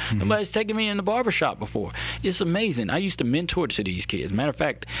before. Nobody's taken me in the barbershop before. It's amazing. I used to mentor to these kids. Matter of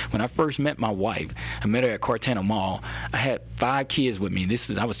fact, when I first met my wife, I met her at Cartana Mall. I had 5 kids with me.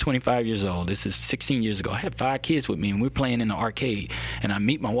 I was 25 years old. This is 16 years ago. I had 5 kids with me, and we're playing in the arcade, and I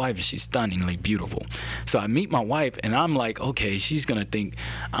meet my wife, and she's stunningly beautiful. So I meet my wife, and I'm like, okay, she's gonna think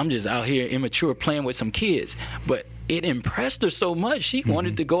I'm just out here immature playing with some kids, but it impressed her so much she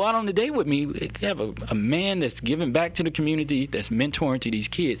wanted to go out on a date with me. Have a man that's giving back to the community, that's mentoring to these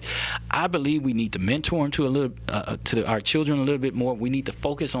kids. I believe we need to mentor them to our children a little bit more. We need to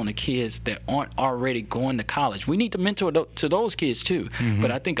focus on the kids that aren't already going to college. We need to mentor to those kids too.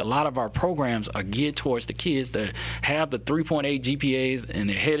 But I think a lot of our programs are geared towards the kids that have the 3.8 GPAs and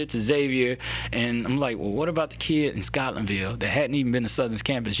they're headed to Xavier. And I'm like, well, what about the kid in Scotlandville that hadn't even been to Southern's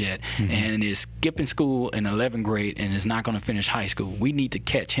campus yet and is skipping school in 11th grade and is not going to finish high school? We need to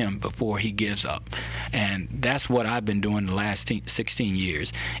catch him before he gives up. And that's what I've been doing the last 16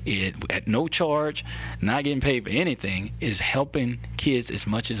 years. At no charge, not getting paid for anything, is helping kids as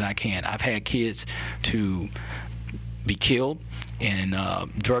much as I can. I've had kids to be killed in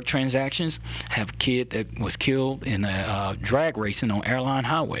drug transactions, have a kid that was killed in a drag racing on Airline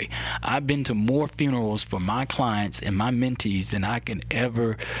Highway. I've been to more funerals for my clients and my mentees than I can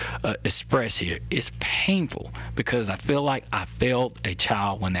ever express here. It's painful because I feel like I failed a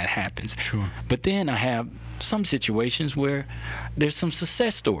child when that happens. Sure. But then I have some situations where there's some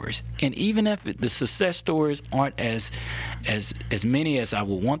success stories, and even if the success stories aren't as many as I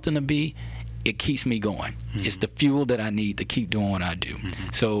would want them to be, it keeps me going. It's the fuel that I need to keep doing what I do.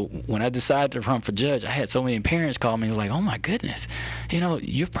 So when I decided to run for judge, I had so many parents call me and was like, oh my goodness,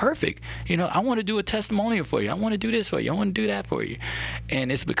 you're perfect. I want to do a testimonial for you. I want to do this for you. I want to do that for you.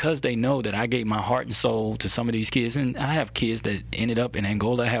 And it's because they know that I gave my heart and soul to some of these kids. And I have kids that ended up in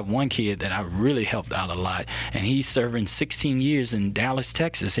Angola. I have one kid that I really helped out a lot, and he's serving 16 years in Dallas,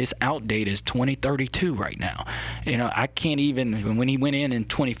 Texas. His out date is 2032 right now. I can't even, when he went in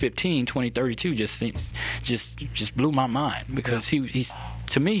 2015, 2032 just blew my mind, because he's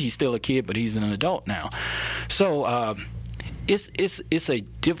to me, he's still a kid, but he's an adult now. So it's a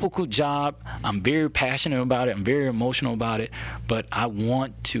difficult job. I'm very passionate about it. I'm very emotional about it, but I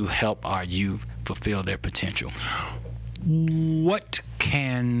want to help our youth fulfill their potential. What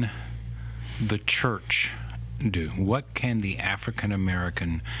can the church do? What can the African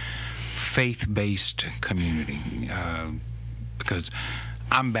American faith-based community? Because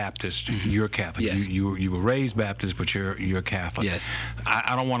I'm Baptist, you're Catholic. Yes. You were raised Baptist, but you're Catholic. Yes.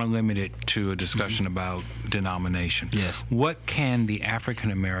 I don't want to limit it to a discussion about denomination. Yes. What can the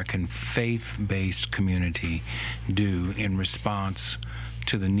African American faith-based community do in response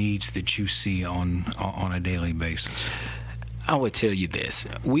to the needs that you see on a daily basis? I would tell you this.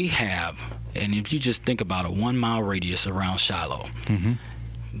 We have, and if you just think about a 1 mile radius around Shiloh,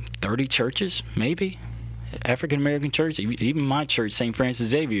 30 churches, maybe. African American church, even my church, St. Francis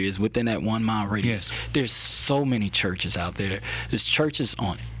Xavier, is within that 1 mile radius. Yes. There's so many churches out there. There's churches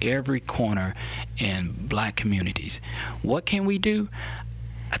on every corner in black communities. What can we do?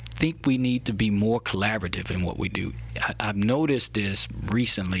 I think we need to be more collaborative in what we do. I've noticed this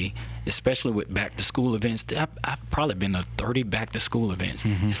recently, especially with back-to-school events. I've probably been to 30 back-to-school events.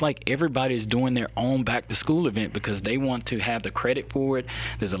 It's like everybody's doing their own back-to-school event because they want to have the credit for it.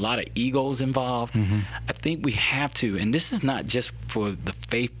 There's a lot of egos involved. I think we have to, and this is not just for the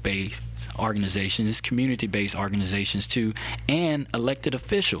faith-based organizations, it's community-based organizations too, and elected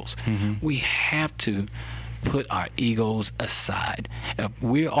officials. We have to put our egos aside. If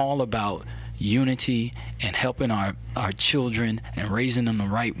we're all about unity and helping our children and raising them the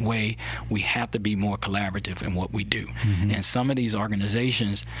right way, we have to be more collaborative in what we do. And some of these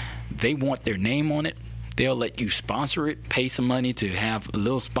organizations, they want their name on it. They'll let you sponsor it, pay some money to have a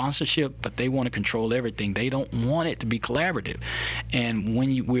little sponsorship, but they want to control everything. They don't want it to be collaborative. And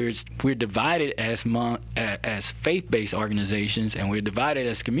when we're divided as faith-based organizations, and we're divided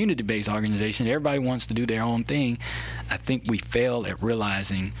as community-based organizations, everybody wants to do their own thing. I think we fail at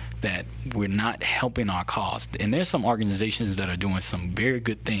realizing that we're not helping our cause. And there's some organizations that are doing some very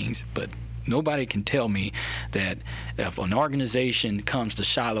good things, but nobody can tell me that if an organization comes to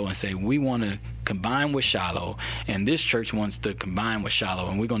Shiloh and say, we want to combine with Shiloh, and this church wants to combine with Shiloh,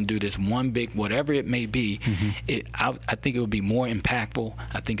 and we're going to do this one big, whatever it may be, I think it would be more impactful.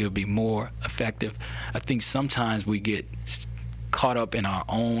 I think it would be more effective. I think sometimes we get caught up in our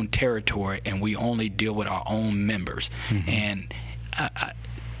own territory, and we only deal with our own members. And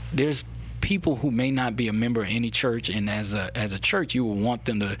there's people who may not be a member of any church, and as a church, you will want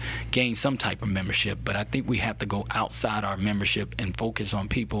them to gain some type of membership. But I think we have to go outside our membership and focus on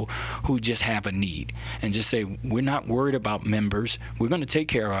people who just have a need, and just say, we're not worried about members. We're going to take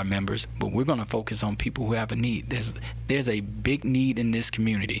care of our members, but we're going to focus on people who have a need. There's a big need in this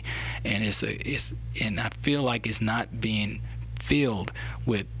community, and and I feel like it's not being filled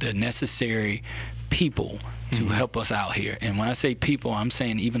with the necessary people to help us out here. And when I say people, I'm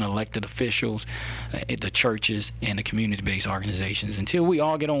saying even elected officials, the churches, and the community-based organizations. Until we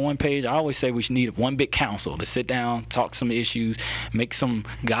all get on one page, I always say we should need one big council to sit down, talk some issues, make some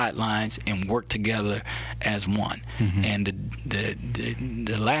guidelines, and work together as one. And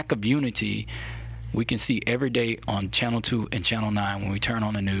the lack of unity we can see every day on Channel 2 and Channel 9 when we turn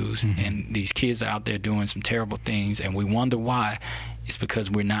on the news, and these kids are out there doing some terrible things, and we wonder why. It's because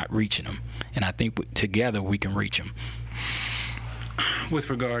we're not reaching them, and I think together we can reach them. With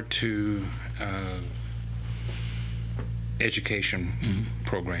regard to education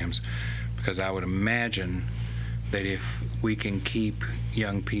programs, because I would imagine that if we can keep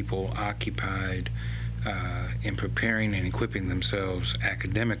young people occupied in preparing and equipping themselves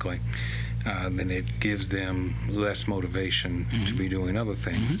academically, then it gives them less motivation to be doing other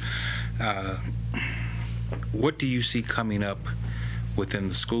things. What do you see coming up within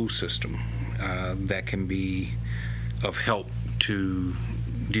the school system that can be of help to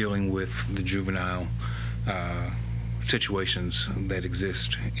dealing with the juvenile situations that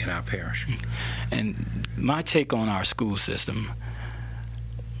exist in our parish? And my take on our school system,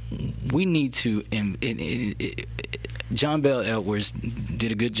 we need to, John Bell Edwards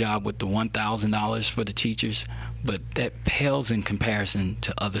did a good job with the $1,000 for the teachers, but that pales in comparison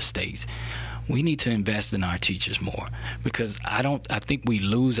to other states. we need to invest in our teachers more, because I think we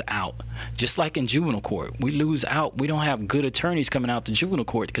lose out. Just like in juvenile court, we lose out. We don't have good attorneys coming out to juvenile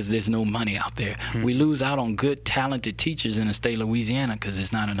court because there's no money out there. We lose out on good, talented teachers in the state of Louisiana because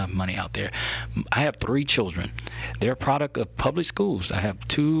there's not enough money out there. I have 3 children. They're a product of public schools. I have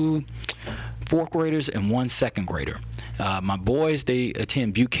 2 4th graders and 1 2nd grader. My boys, they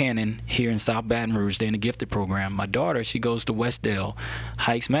attend Buchanan here in South Baton Rouge. They're in the gifted program. My daughter, she goes to Westdale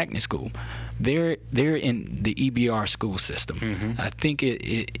Heights Magnet School. They're in the EBR school system. I think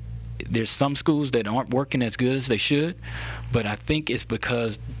there's some schools that aren't working as good as they should, but I think it's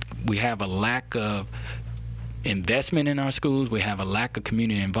because we have a lack of investment in our schools. We have a lack of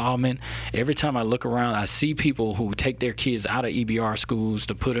community involvement. Every time I look around, I see people who take their kids out of EBR schools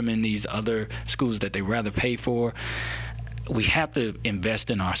to put them in these other schools that they rather pay for. We have to invest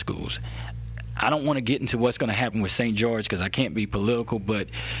in our schools. I don't want to get into what's going to happen with St. George because I can't be political, but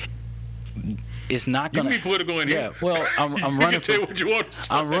it's not going to... You can be political in here. Yeah, well, I'm running for... what you want to say.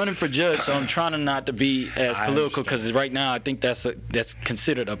 I'm running for judge, so I'm trying not to be as political, because right now I think that's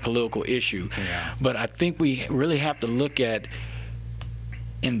considered a political issue. Yeah. But I think we really have to look at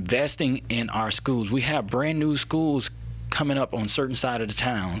investing in our schools. We have brand new schools coming up on certain side of the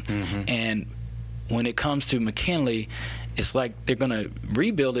town, and when it comes to McKinley, it's like they're going to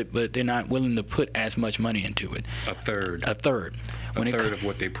rebuild it, but they're not willing to put as much money into it. A third of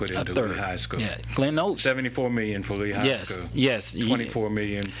what they put into Lee High School. Yeah, Glen Oaks. $74 million for Lee High School. Yes. $24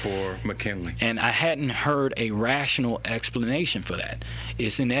 million for McKinley. And I hadn't heard a rational explanation for that.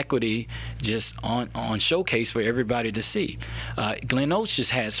 It's inequity just on showcase for everybody to see. Glen Oaks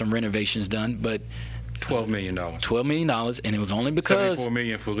just had some renovations done, but $12 million. $12 million, and it was only because... $74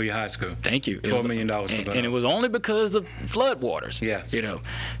 million for Lee High School. Thank you. $12 million for that. And it was only because of floodwaters. Yes.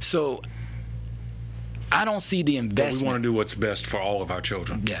 So I don't see the investment. But we want to do what's best for all of our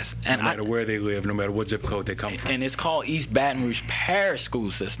children. Yes. And no matter where they live, no matter what zip code they come from. And it's called East Baton Rouge Parish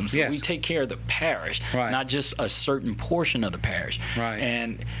School System. So we take care of the parish, not just a certain portion of the parish. Right.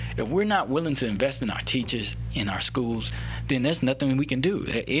 And if we're not willing to invest in our teachers, in our schools, then there's nothing we can do.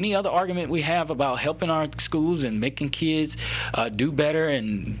 Any other argument we have about helping our schools and making kids do better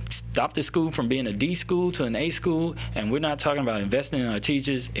and stop the school from being a D school to an A school, and we're not talking about investing in our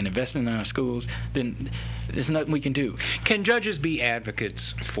teachers and investing in our schools, then there's nothing we can do. Can judges be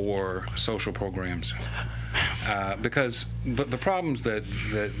advocates for social programs? Because the problems that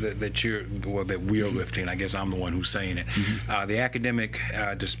we are lifting, I guess I'm the one who's saying it, the academic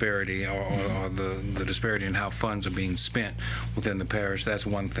disparity or the disparity in how funds are being spent within the parish, that's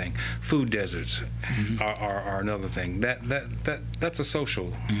one thing. Food deserts are another thing. That's a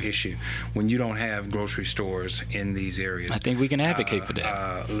social issue when you don't have grocery stores in these areas. I think we can advocate for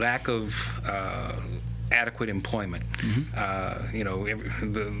that. Lack of adequate employment.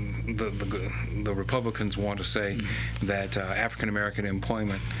 The Republicans want to say that African American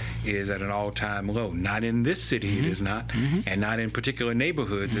employment is at an all-time low. Not in this city, it is not, and not in particular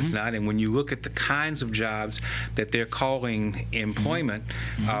neighborhoods, it's not. And when you look at the kinds of jobs that they're calling employment,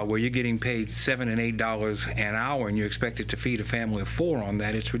 where you're getting paid $7 and $8 an hour, and you're expected to feed a family of 4 on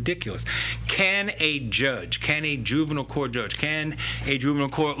that, it's ridiculous. Can a judge, can a juvenile court judge, can a juvenile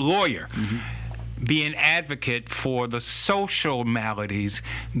court lawyer be an advocate for the social maladies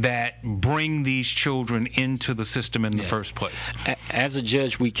that bring these children into the system in the first place? As a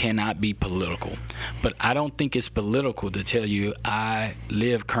judge, we cannot be political. But I don't think it's political to tell you I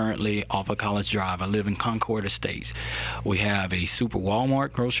live currently off of College Drive. I live in Concord Estates. We have a Super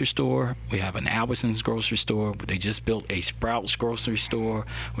Walmart grocery store. We have an Albertsons grocery store. They just built a Sprouts grocery store.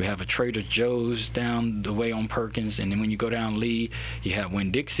 We have a Trader Joe's down the way on Perkins. And then when you go down Lee, you have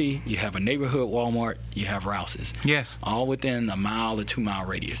Winn-Dixie. You have a neighborhood Walmart. You have Rouse's. Yes. All within a 1 or 2 mile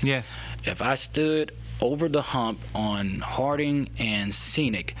radius. Yes. If I stood over the hump on Harding and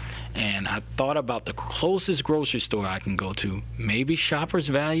Scenic and I thought about the closest grocery store I can go to, maybe Shoppers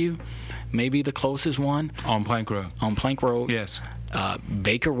Value, maybe the closest one. On Plank Road. On Plank Road. Yes.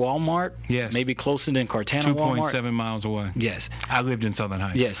 Baker Walmart. Yes. Maybe closer than Cartana Walmart. 2.7 miles away. Yes. I lived in Southern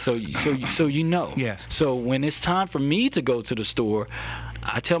Heights. Yes. So you know. Yes. So when it's time for me to go to the store,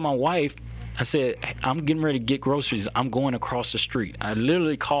 I tell my wife, I said, I'm getting ready to get groceries. I'm going across the street. I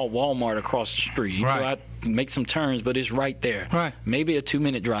literally called Walmart across the street. You know, I make some turns, but it's right there. Right. Maybe a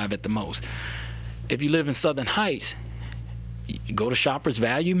 2-minute drive at the most. If you live in Southern Heights, you go to Shoppers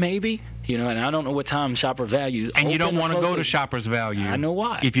Value maybe. And I don't know what time Shopper Value is. And you don't want to go to Shoppers Value. I know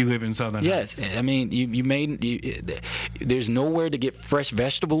why. If you live in Southern Heights. Yes. I mean, there's nowhere to get fresh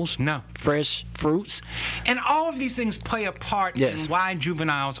vegetables. No. Fresh fruits. And all of these things play a part in why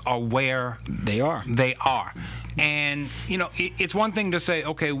juveniles are where they are. They are. And, it's one thing to say,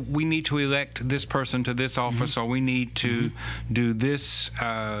 okay, we need to elect this person to this office, or we need to do this,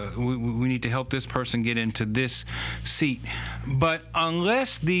 we need to help this person get into this seat. But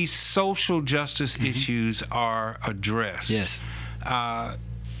unless these social justice issues are addressed, yes.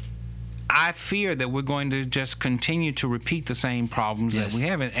 I fear that we're going to just continue to repeat the same problems that we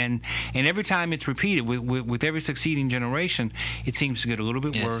have, and every time it's repeated with every succeeding generation, it seems to get a little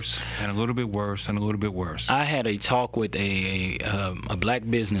bit worse and a little bit worse and a little bit worse. I had a talk with a black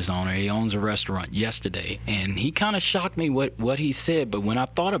business owner. He owns a restaurant yesterday, and he kind of shocked me what he said. But when I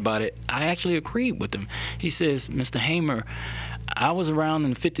thought about it, I actually agreed with him. He says, "Mr. Haymer, I was around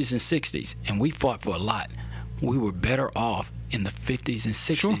in the 50s and 60s, and we fought for a lot. We were better off in the 50s and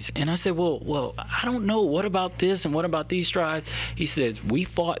 60s. Sure. And I said, well, I don't know. What about this and what about these tribes? He says, we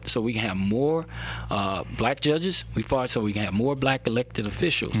fought so we can have more black judges. We fought so we can have more black elected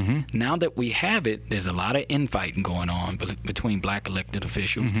officials. Now that we have it, there's a lot of infighting going on between black elected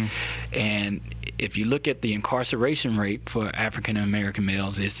officials. And if you look at the incarceration rate for African American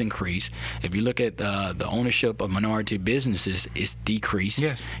males, it's increased. If you look at the ownership of minority businesses, it's decreased.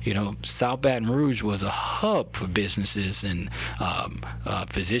 Yes. South Baton Rouge was a hub for businesses and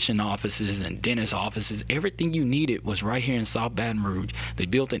physician offices and dentist offices. Everything you needed was right here in South Baton Rouge. They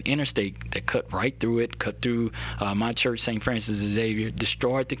built an interstate that cut right through it, cut through my church, St. Francis Xavier,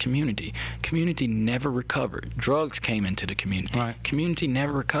 destroyed the community. Community never recovered. Drugs came into the community. Right. Community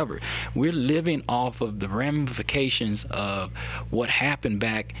never recovered. We're living off of the ramifications of what happened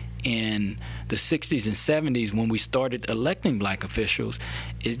back in the 60s and 70s when we started electing black officials.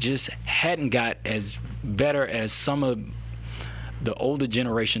 It just hadn't got as better as some of the older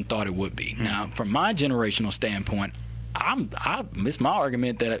generation thought it would be. Now, from my generational standpoint, it's my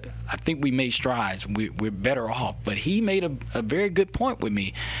argument that I think we made strides. We're better off. But he made a very good point with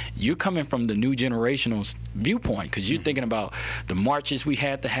me. You're coming from the new generational viewpoint because you're thinking about the marches we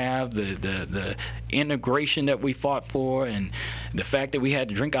had to have, the integration that we fought for, and the fact that we had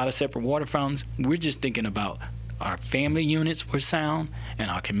to drink out of separate water fountains. We're just thinking about our family units were sound and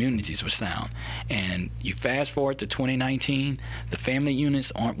our communities were sound. And you fast forward to 2019, the family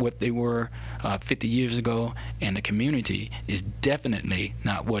units aren't what they were 50 years ago, and the community is definitely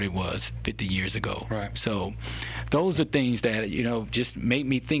not what it was 50 years ago. Right. So those are things that, just made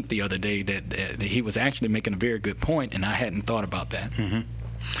me think the other day that he was actually making a very good point, and I hadn't thought about that.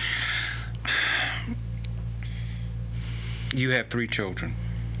 You have 3 children.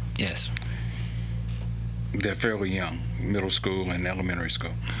 Yes. They're fairly young, middle school and elementary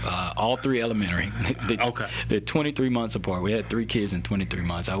school. All 3 elementary. Okay. They're 23 months apart. We had 3 kids in 23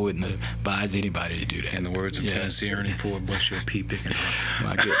 months. I wouldn't advise anybody to do that. In the words of Tennessee Ernie Ford, bust your pee picking.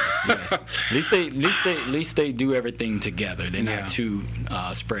 My goodness, yes. At least they do everything together. They're not too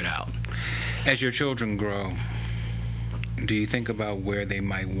spread out. As your children grow, do you think about where they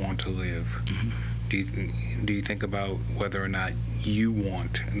might want to live? Do you think about whether or not you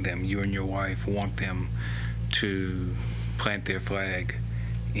want them, you and your wife want them to plant their flag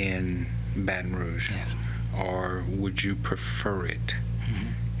in Baton Rouge? Yes. Or would you prefer it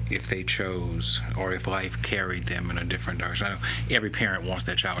if they chose, or if life carried them in a different direction? I know every parent wants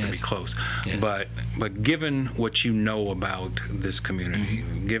their child to be close, but given what you know about this community,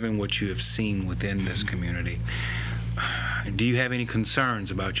 given what you have seen within this community, do you have any concerns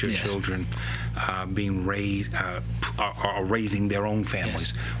about your children being raised or raising their own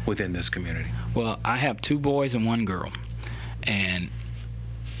families within this community? Well, I have 2 boys and 1 girl, and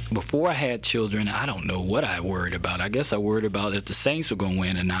before I had children, I don't know what I worried about. I guess I worried about if the Saints were going to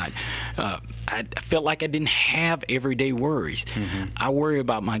win or not. I felt like I didn't have everyday worries. I worry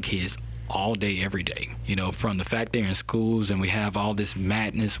about my kids all day, every day. From the fact they're in schools and we have all this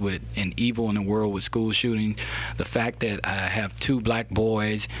madness and evil in the world with school shootings, the fact that I have 2 black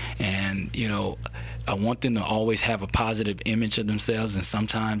boys, and I want them to always have a positive image of themselves, and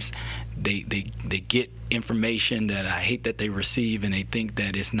sometimes they get information that I hate that they receive, and they think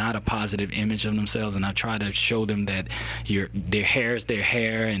that it's not a positive image of themselves, and I try to show them that their hair is their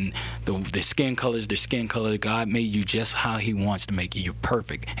hair, and their skin color is their skin color. God made you just how he wants to make you. You're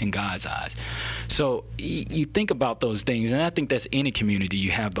perfect in God's eyes. So you think about those things, and I think that's any community.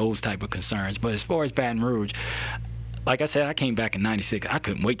 You have those type of concerns. But as far as Baton Rouge, like I said, I came back in '96. I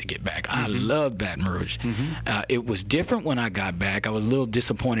couldn't wait to get back. I loved Baton Rouge. It was different when I got back. I was a little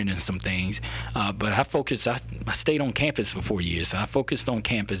disappointed in some things, but I focused. I stayed on campus for 4 years. So I focused on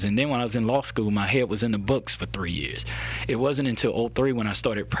campus, and then when I was in law school, my head was in the books for 3 years. It wasn't until '03 when I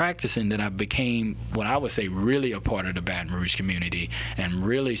started practicing that I became what I would say really a part of the Baton Rouge community, and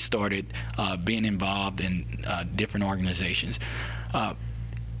really started being involved in different organizations.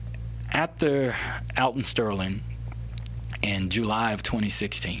 after Alton Sterling in July of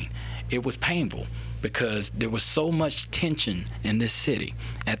 2016, it was painful because there was so much tension in this city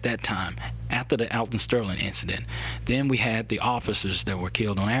at that time after the Alton Sterling incident. Then we had the officers that were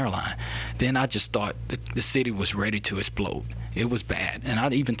killed on airline. Then I just thought the city was ready to explode. It was bad. And I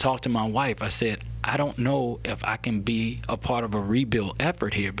even talked to my wife. I said, I don't know if I can be a part of a rebuild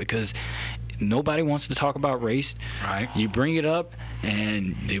effort here because nobody wants to talk about race. Right. You bring it up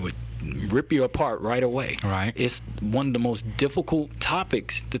and they would rip you apart right away. Right. It's one of the most difficult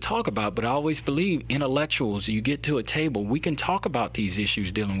topics to talk about, but I always believe intellectuals, you get to a table, we can talk about these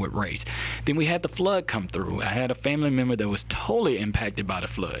issues dealing with race. Then we had the flood come through. I had a family member that was totally impacted by the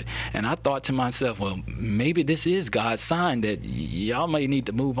flood. And I thought to myself, well, maybe this is God's sign that y'all may need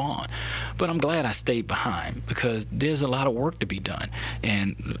to move on. But I'm glad I stayed behind because there's a lot of work to be done.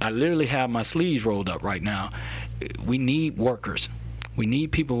 And I literally have my sleeves rolled up right now. We need workers. We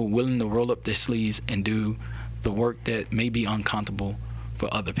need people who are willing to roll up their sleeves and do the work that may be uncomfortable for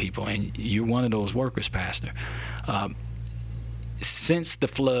other people. And you're one of those workers, Pastor. Since the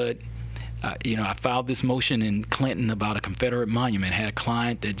flood, I filed this motion in Clinton about a Confederate monument. I had a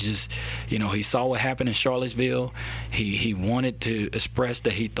client that just, he saw what happened in Charlottesville. He wanted to express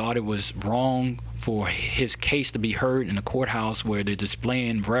that he thought it was wrong for his case to be heard in a courthouse where they're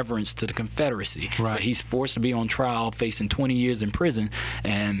displaying reverence to the Confederacy. Right. But he's forced to be on trial, facing 20 years in prison,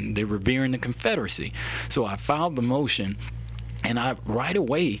 and they're revering the Confederacy. So I filed the motion, and I right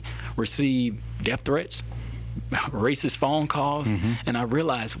away received death threats, racist phone calls, and I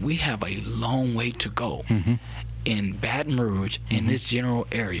realized we have a long way to go in Baton Rouge, in this general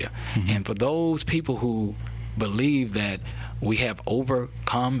area. And for those people who believe that we have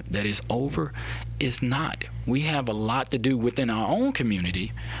overcome, that it's over, it's not. We have a lot to do within our own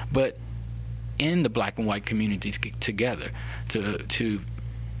community, but in the black and white communities together to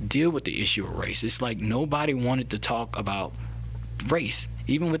deal with the issue of race. It's like nobody wanted to talk about race.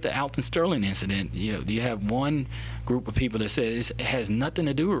 Even with the Alton Sterling incident, you have one group of people that says it has nothing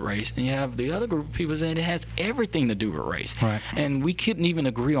to do with race, and you have the other group of people saying it has everything to do with race. Right. And we couldn't even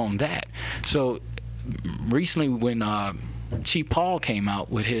agree on that. So recently when T.H.R.I.V.E came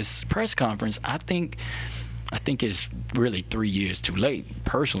out with his press conference, I think it's really 3 years too late,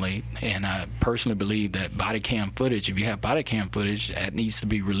 personally. And I personally believe that body cam footage, if you have body cam footage, that needs to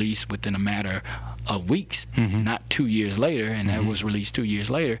be released within a matter of weeks, not 2 years later. And that was released 2 years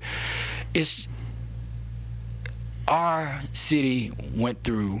later. Our city went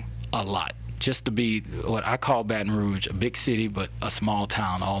through a lot. Just to be what I call Baton Rouge, a big city, but a small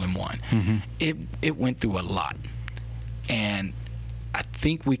town all in one. It went through a lot. And I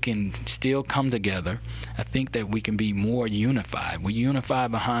think we can still come together. I think that we can be more unified. We unify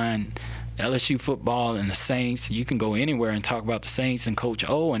behind LSU football and the Saints. You can go anywhere and talk about the Saints and Coach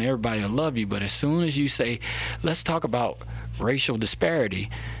O, and everybody will love you. But as soon as you say, let's talk about racial disparity,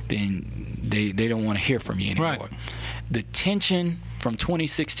 then they don't want to hear from you anymore. Right. The tension from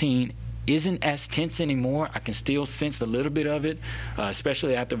 2016 isn't as tense anymore. I can still sense a little bit of it,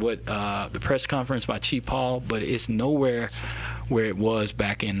 especially after what the press conference by T.H.R.I.V.E, but it's nowhere where it was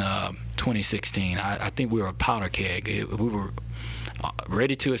back in 2016. I think we were a powder keg. We were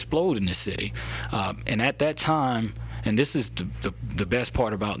ready to explode in this city. And at that time, and this is the best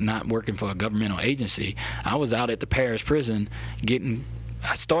part about not working for a governmental agency, I was out at the parish prison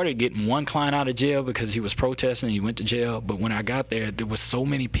I started getting one client out of jail because he was protesting and he went to jail. But when I got there was so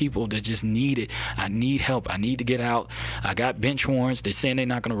many people that just I need help. I need to get out. I got bench warrants. They're saying they're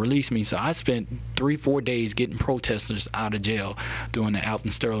not going to release me. So I spent 3-4 days getting protesters out of jail during the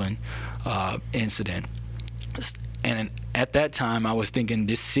Alton Sterling incident. And at that time, I was thinking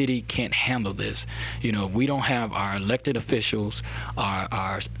this city can't handle this. If we don't have our elected officials,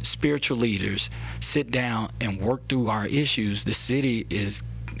 our spiritual leaders sit down and work through our issues, the city is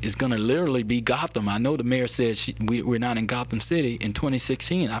going to literally be Gotham. I know the mayor said we're not in Gotham City. In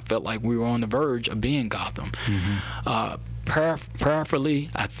 2016, I felt like we were on the verge of being Gotham. Prayerfully,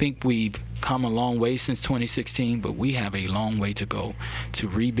 I think we've come a long way since 2016, but we have a long way to go to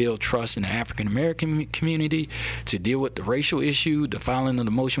rebuild trust in the African American community, to deal with the racial issue. The filing of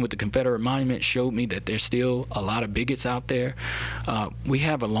the motion with the Confederate monument showed me that there's still a lot of bigots out there. We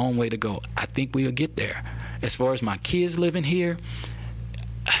have a long way to go. I think we'll get there. As far as my kids living here,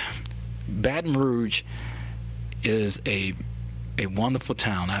 Baton Rouge is a wonderful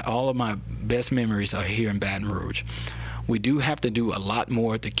town. All of my best memories are here in Baton Rouge. we do have to do a lot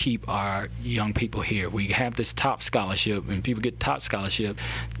more to keep our young people here. We have this top scholarship, and people get top scholarship.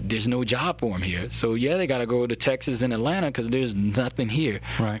 There's no job for them here. So, yeah, they got to go to Texas and Atlanta because there's nothing here.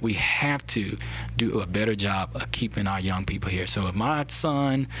 Right. We have to do a better job of keeping our young people here. So if my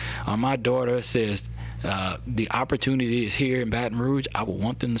son or my daughter says, the opportunity is here in Baton Rouge, I would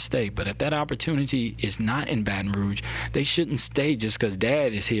want them to stay. But if that opportunity is not in Baton Rouge, they shouldn't stay just because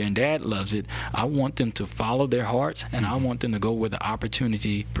Dad is here and Dad loves it. I want them to follow their hearts, and I want them to go where the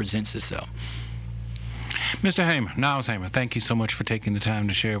opportunity presents itself. Mr. Haymer, Niles Haymer, thank you so much for taking the time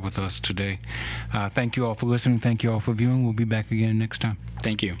to share with us today. Thank you all for listening. Thank you all for viewing. We'll be back again next time.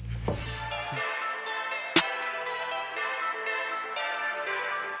 Thank you.